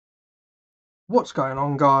What's going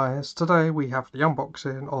on, guys? Today we have the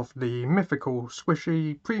unboxing of the Mythical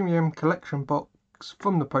Squishy Premium Collection Box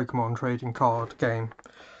from the Pokemon Trading Card game.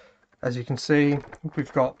 As you can see,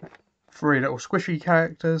 we've got 3 little squishy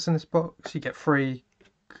characters in this box. You get 3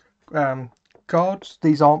 cards.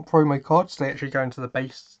 These aren't promo cards, they actually go into the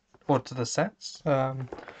base or to the sets.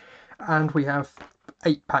 And we have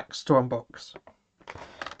 8 packs to unbox.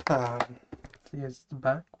 Here's the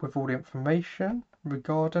back with all the information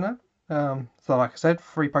regarding it. So like I said,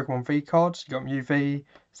 3 Pokemon V cards. You got Mew V,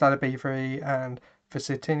 Celebi V, and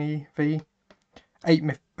Vicitini V. 3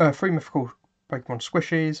 mythical Pokemon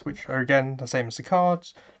squishies, which are again the same as the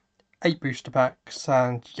cards. 8 booster packs,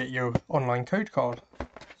 and you get your online code card.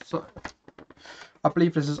 So I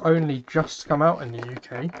believe this has only just come out in the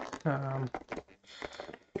UK.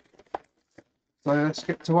 So let's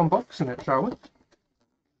get to unboxing it, shall we?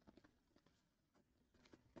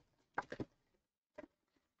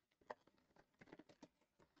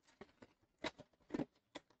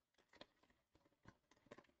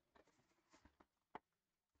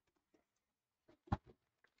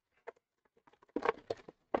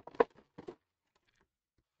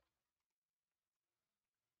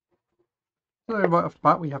 So right off the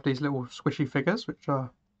bat we have these little squishy figures, which are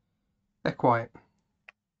they're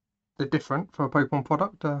different for a Pokemon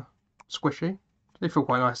product. Squishy. They feel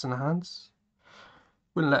quite nice in the hands.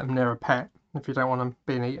 Wouldn't let them near a pet if you don't want them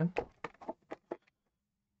being eaten.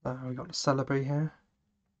 We've got the Celebi here.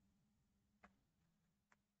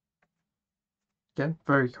 Again,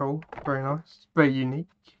 very cool, very nice, very unique.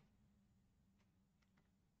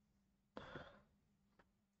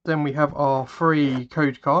 Then we have our 3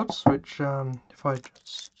 code cards, which if I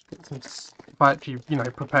actually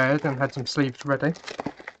prepared and had some sleeves ready.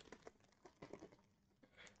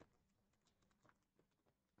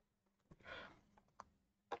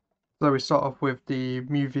 So we start off with the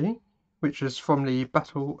Mew V, which is from the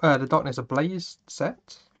the Darkness Ablaze set.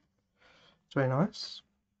 It's very nice.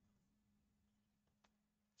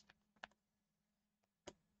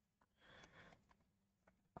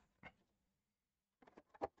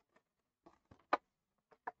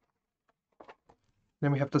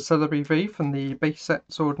 Then we have the Celebi V from the base set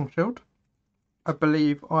Sword and Shield. I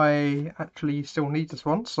believe I actually still need this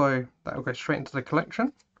one, so that will go straight into the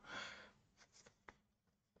collection.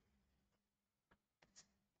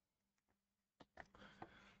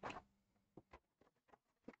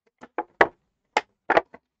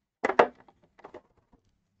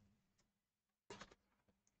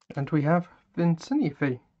 And we have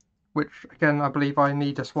Vicitini, which again I believe I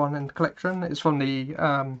need this one in the collection. It's from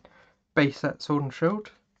the base set Sword and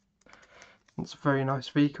Shield. It's a very nice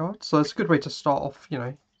V card, so it's a good way to start off.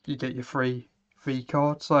 You get your free V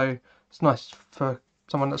card, so it's nice for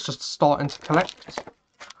someone that's just starting to collect.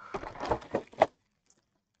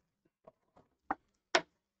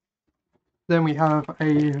 Then we have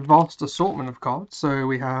a vast assortment of cards. So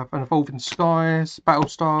we have an Evolving Skies, Battle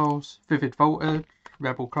Styles, Vivid Voltage,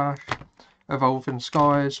 Rebel Clash, Evolving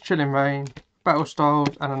Skies, Chilling Reign, Battle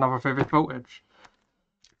Styles, and another Vivid Voltage.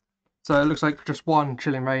 So it looks like just 1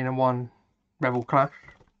 Chilling Reign and 1 Rebel Clash.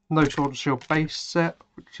 No Sword and Shield base set,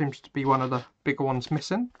 which seems to be one of the bigger ones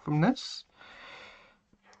missing from this.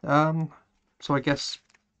 So I guess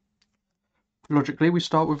logically we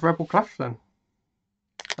start with Rebel Clash then,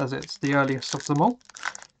 as it's the earliest of them all.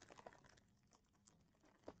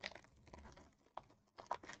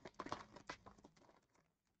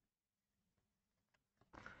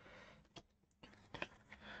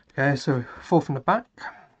 Okay, so 4 from the back.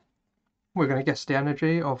 We're going to guess the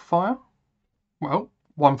energy of fire. Well,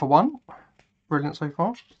 1 for 1. Brilliant so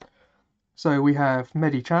far. So we have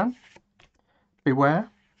Medichan, Beware,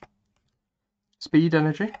 Speed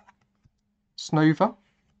Energy, Snova,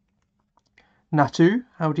 Natu,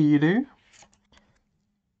 How Do You Do,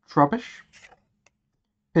 Trubbish,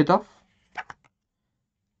 Pidove,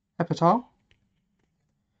 Epital,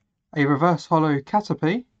 a Reverse Hollow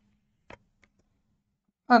Caterpie,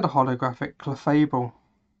 and a holographic Clefable.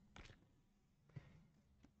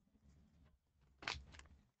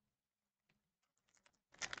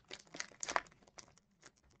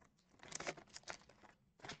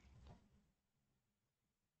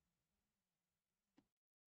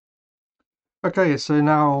 Okay, so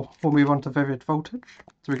now we'll move on to Vivid Voltage.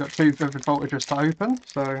 So we've got 2 Vivid Voltages to open,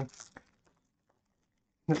 so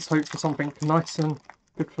let's hope for something nice and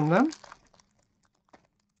good from them.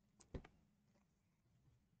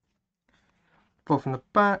 Pull from the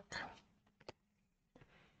back.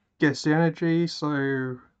 Guess the energy,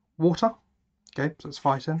 so water. Okay, so it's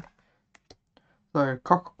fighting. So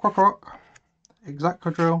Croc,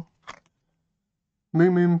 Exactadrill,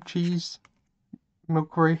 Moo Cheese,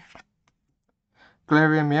 Milcery,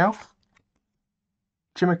 Galarian Meowth,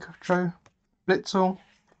 Chimicho, Blitzel,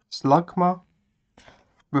 Slugma,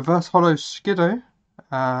 Reverse Holo Skiddo,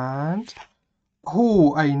 and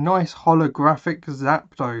a nice holographic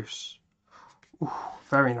Zapdos. Ooh,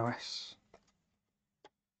 very nice.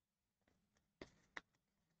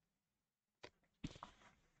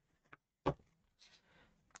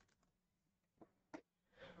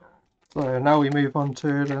 So now we move on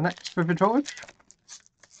to the next Vivid Voltage.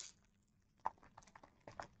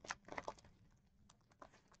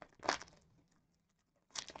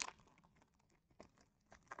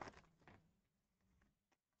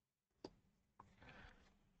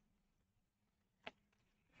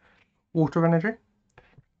 Water Energy.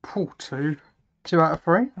 Ooh, two out of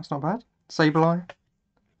 3. That's not bad. Sableye,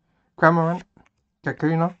 Cramorant,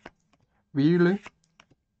 Kakuna, Riolu,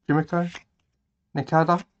 Jimiko,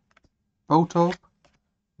 Nikada, Voltorb,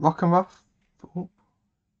 Rock'n'Ruff,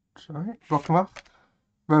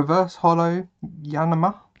 Reverse Holo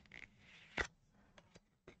Yanma,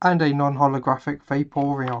 and a non-holographic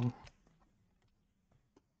Vaporeon.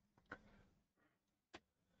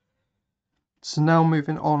 So now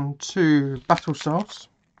moving on to Battle Styles.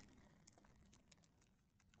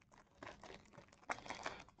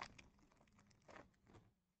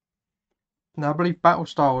 Now I believe Battle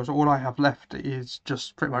Styles, all I have left is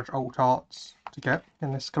just pretty much alt arts to get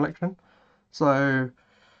in this collection. So,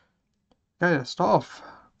 okay, let's start off.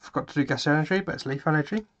 Forgot to do Gas Energy, but it's Leaf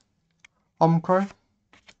Energy. Omcro,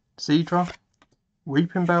 Seadra,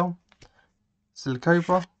 Weeping Bell,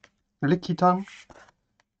 Silicobra, Lickitung,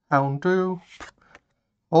 Houndoom,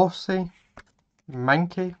 Horsey,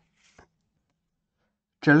 Mankey,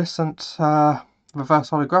 Jellicent Reverse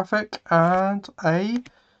Holographic, and a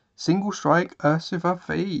Single Strike Urshiva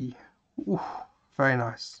V. Ooh, very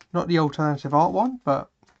nice. Not the alternative art one,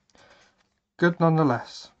 but good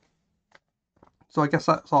nonetheless. So I guess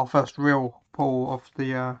that's our first real pull of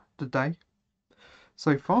the day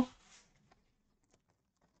so far.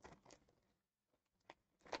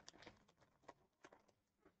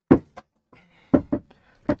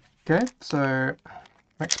 Okay, so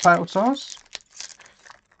next Battle Stars.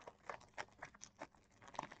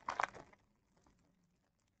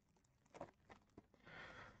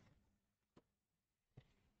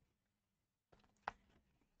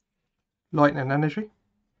 Lightning Energy.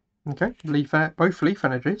 Okay, both Leaf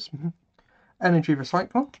Energies. Energy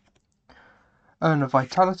Recycler. Urn of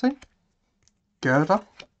Vitality. Gerda.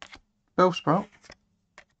 Bellsprout.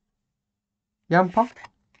 Yampa.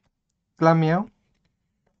 Glameow.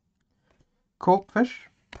 Corpfish.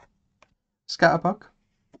 Scatterbug.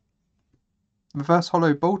 Reverse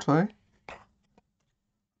Holo Bolto.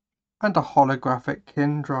 And a holographic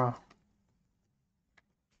Kindra.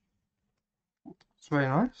 It's very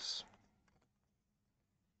nice.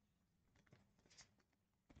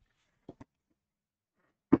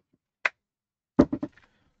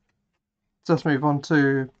 Let's move on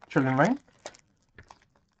to Chilling Reign.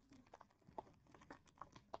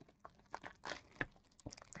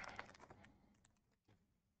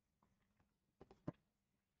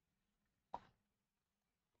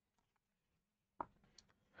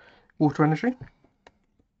 Water Energy.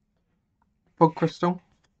 Fog Crystal.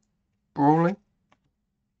 Brawly.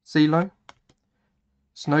 CeeLo.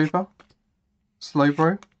 Snowball.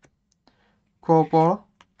 Slowbro. Quillball.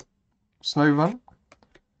 Snowrun.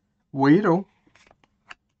 Weedle.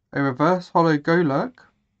 A Reverse Holo Golurk.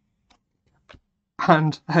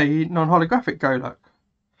 And a non-holographic Golurk.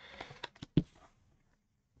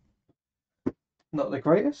 Not the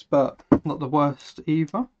greatest, but not the worst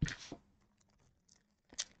either.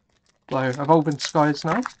 So, Evolving Skies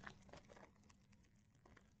now.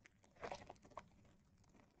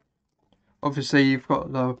 Obviously, you've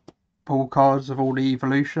got the pull cards of all the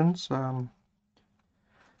evolutions. It'd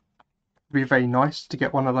be very nice to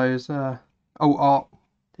get one of those alt art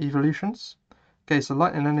evolutions. Okay, so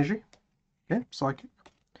Lightning Energy. Okay, Psychic.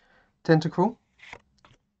 Tentacruel.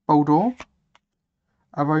 Boldore.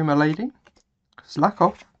 Aroma Lady.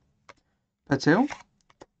 Slackoff. Patil.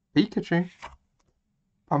 Pikachu.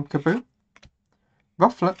 Pumpkaboo.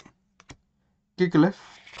 Rufflet. Gigalith.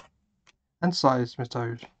 And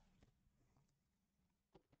Seismitoad.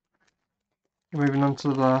 Moving on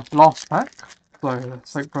to the last pack. So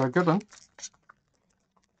let's hope for a good one.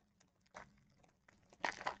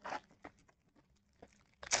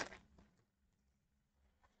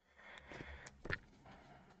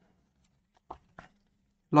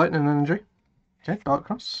 Lightning Energy. Okay,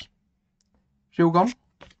 Darkness. Shieldgon.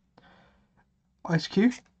 Ice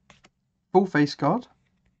Cube. Full Face Guard.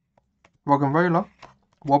 Roggenrola.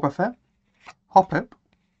 Wobbuffet. Hoppip.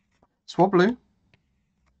 Swablu.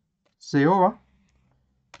 Zeora.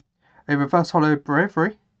 a reverse hollow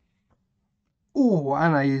bravery. Oh,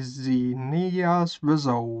 and a Xenia's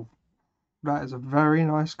Resolve. That is a very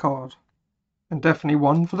nice card. And definitely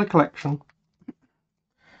one for the collection.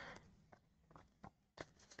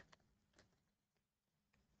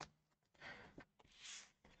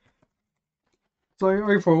 So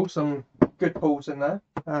overall, some good pulls in there.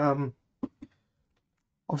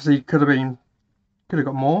 Obviously could have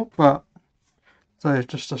got more, but so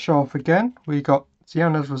just to show off again, we got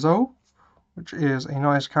Xenia's Resolve, which is a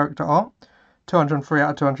nice character art. 203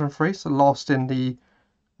 out of 203, so last in the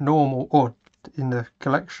normal or in the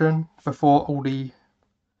collection before all the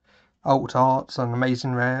alt arts and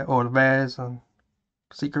amazing rare or rares and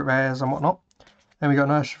secret rares and whatnot. Then we got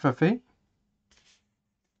Nurse for V,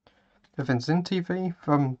 Vincent TV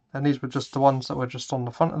and these were just the ones that were just on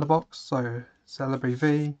the front of the box. So Celebi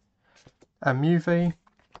V and Mew V,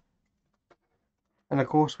 and of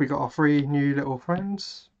course we got our 3 new little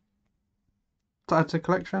friends to add to the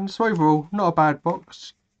collection. So overall, not a bad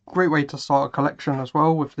box. Great way to start a collection as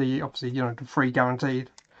well with the obviously the 3 guaranteed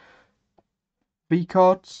V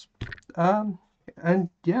cards. And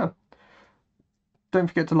yeah, don't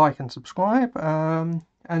forget to like and subscribe.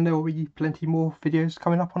 And there will be plenty more videos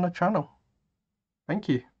coming up on the channel. Thank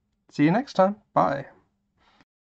you. See you next time. Bye.